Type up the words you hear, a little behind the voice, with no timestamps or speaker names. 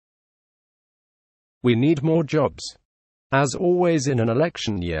We need more jobs. As always in an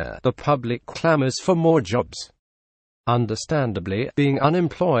election year, the public clamors for more jobs. Understandably, being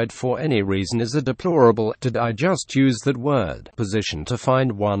unemployed for any reason is a deplorable, did I just use that word, position to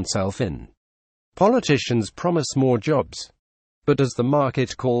find oneself in. Politicians promise more jobs. But does the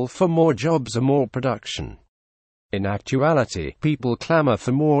market call for more jobs or more production? In actuality, people clamor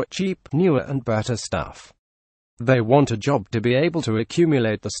for more, cheap, newer and better stuff. They want a job to be able to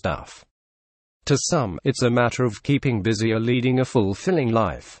accumulate the stuff. To some, it's a matter of keeping busy or leading a fulfilling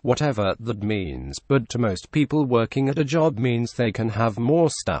life, whatever that means, but to most people working at a job means they can have more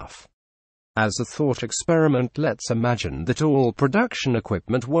stuff. As a thought experiment, let's imagine that all production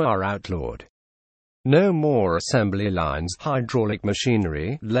equipment were outlawed. No more assembly lines, hydraulic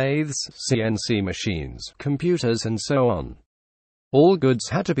machinery, lathes, CNC machines, computers and so on. All goods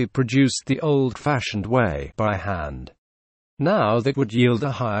had to be produced the old-fashioned way, by hand. Now that would yield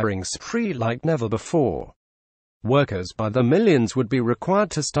a hiring spree like never before. Workers by the millions would be required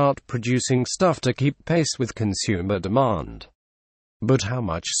to start producing stuff to keep pace with consumer demand. But how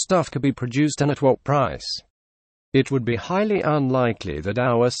much stuff could be produced and at what price? It would be highly unlikely that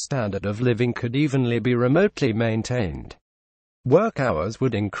our standard of living could evenly be remotely maintained. Work hours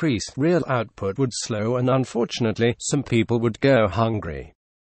would increase, real output would slow, and unfortunately, some people would go hungry.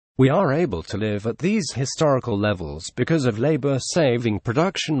 We are able to live at these historical levels because of labor-saving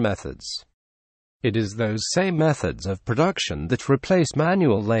production methods. It is those same methods of production that replace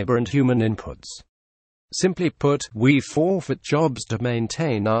manual labor and human inputs. Simply put, we forfeit jobs to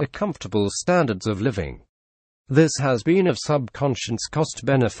maintain our comfortable standards of living. This has been a subconscious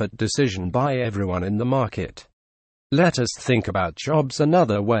cost-benefit decision by everyone in the market. Let us think about jobs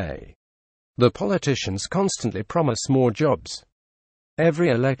another way. The politicians constantly promise more jobs. Every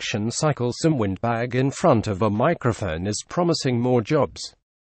election cycle, some windbag in front of a microphone is promising more jobs.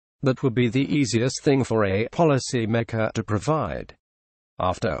 That would be the easiest thing for a policymaker to provide.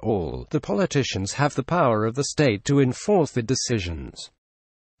 After all, the politicians have the power of the state to enforce the decisions.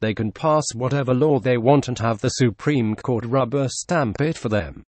 They can pass whatever law they want and have the Supreme Court rubber stamp it for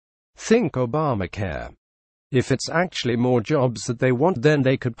them. Think Obamacare. If it's actually more jobs that they want, then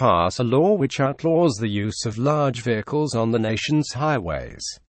they could pass a law which outlaws the use of large vehicles on the nation's highways.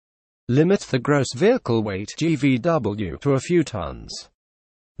 Limit the gross vehicle weight (GVW) to a few tons.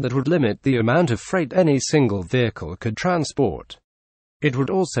 That would limit the amount of freight any single vehicle could transport. It would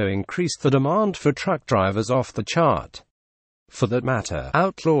also increase the demand for truck drivers off the chart. For that matter,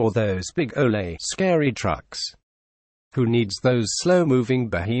 outlaw those big scary trucks. Who needs those slow-moving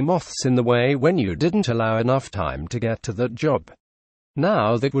behemoths in the way when you didn't allow enough time to get to that job?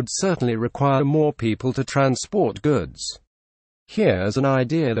 Now that would certainly require more people to transport goods. Here's an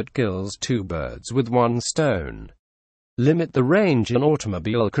idea that kills two birds with one stone. Limit the range an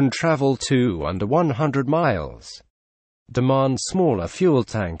automobile can travel to under 100 miles. Demand smaller fuel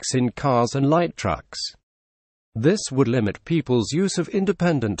tanks in cars and light trucks. This would limit people's use of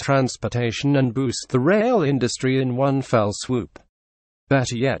independent transportation and boost the rail industry in one fell swoop.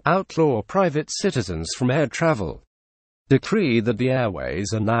 Better yet, outlaw private citizens from air travel. Decree that the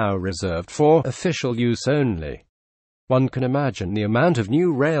airways are now reserved for official use only. One can imagine the amount of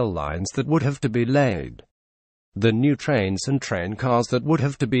new rail lines that would have to be laid. The new trains and train cars that would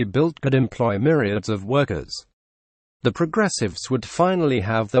have to be built could employ myriads of workers. The progressives would finally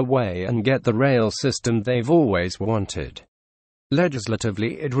have their way and get the rail system they've always wanted.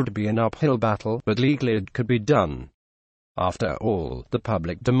 Legislatively, it would be an uphill battle, but legally it could be done. After all, the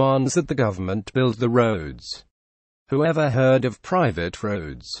public demands that the government build the roads. Whoever heard of private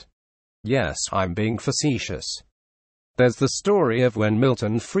roads? Yes, I'm being facetious. There's the story of when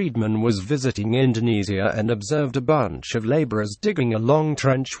Milton Friedman was visiting Indonesia and observed a bunch of laborers digging a long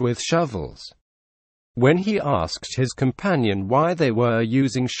trench with shovels. When he asked his companion why they were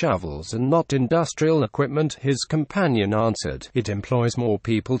using shovels and not industrial equipment, his companion answered, "It employs more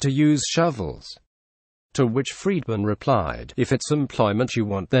people to use shovels." To which Friedman replied, "If it's employment you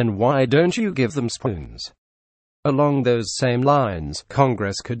want, then why don't you give them spoons?" Along those same lines,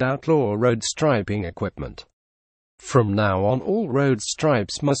 Congress could outlaw road striping equipment. From now on, all road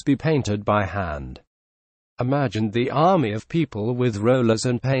stripes must be painted by hand. Imagine the army of people with rollers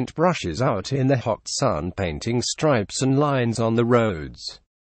and paintbrushes out in the hot sun painting stripes and lines on the roads.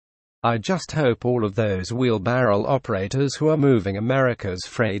 I just hope all of those wheelbarrow operators who are moving America's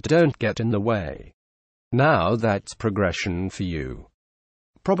freight don't get in the way. Now that's progression for you.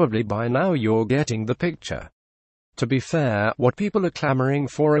 Probably by now you're getting the picture. To be fair, what people are clamoring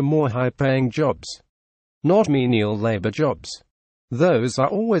for are more high-paying jobs. Not menial labor jobs. Those are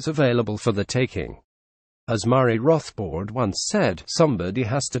always available for the taking. As Murray Rothbard once said, somebody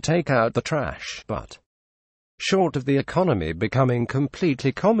has to take out the trash, but short of the economy becoming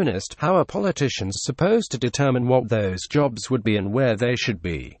completely communist, how are politicians supposed to determine what those jobs would be and where they should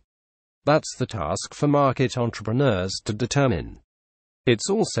be? That's the task for market entrepreneurs to determine. It's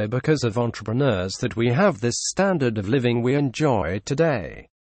also because of entrepreneurs that we have this standard of living we enjoy today.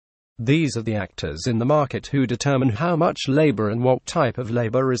 These are the actors in the market who determine how much labor and what type of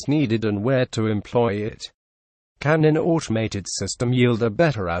labor is needed and where to employ it. Can an automated system yield a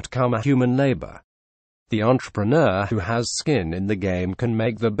better outcome than human labor? The entrepreneur who has skin in the game can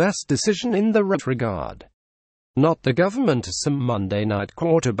make the best decision in the right regard. Not the government as some Monday night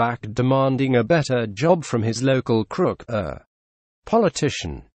quarterback demanding a better job from his local crook,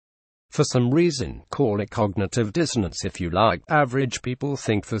 politician. For some reason, call it cognitive dissonance if you like, average people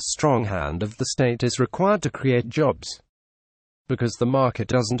think the strong hand of the state is required to create jobs. Because the market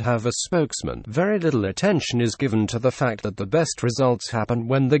doesn't have a spokesman, very little attention is given to the fact that the best results happen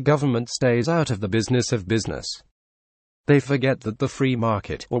when the government stays out of the business of business. They forget that the free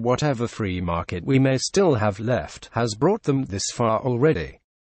market, or whatever free market we may still have left, has brought them this far already.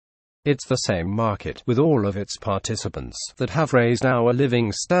 It's the same market, with all of its participants, that have raised our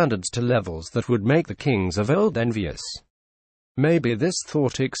living standards to levels that would make the kings of old envious. Maybe this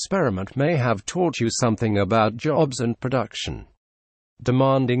thought experiment may have taught you something about jobs and production.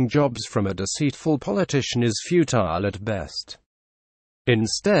 Demanding jobs from a deceitful politician is futile at best.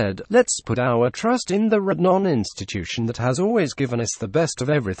 Instead, let's put our trust in the renowned institution that has always given us the best of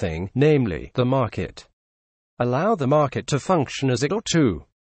everything, namely, the market. Allow the market to function as it ought to.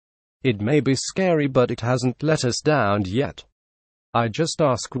 It may be scary, but it hasn't let us down yet. I just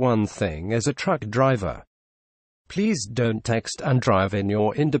ask one thing as a truck driver. Please don't text and drive in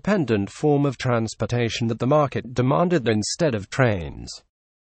your independent form of transportation that the market demanded instead of trains.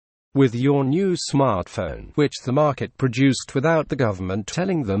 With your new smartphone, which the market produced without the government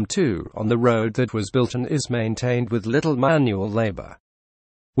telling them to, on the road that was built and is maintained with little manual labor.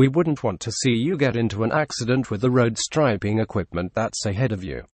 We wouldn't want to see you get into an accident with the road striping equipment that's ahead of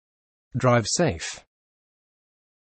you. Drive safe.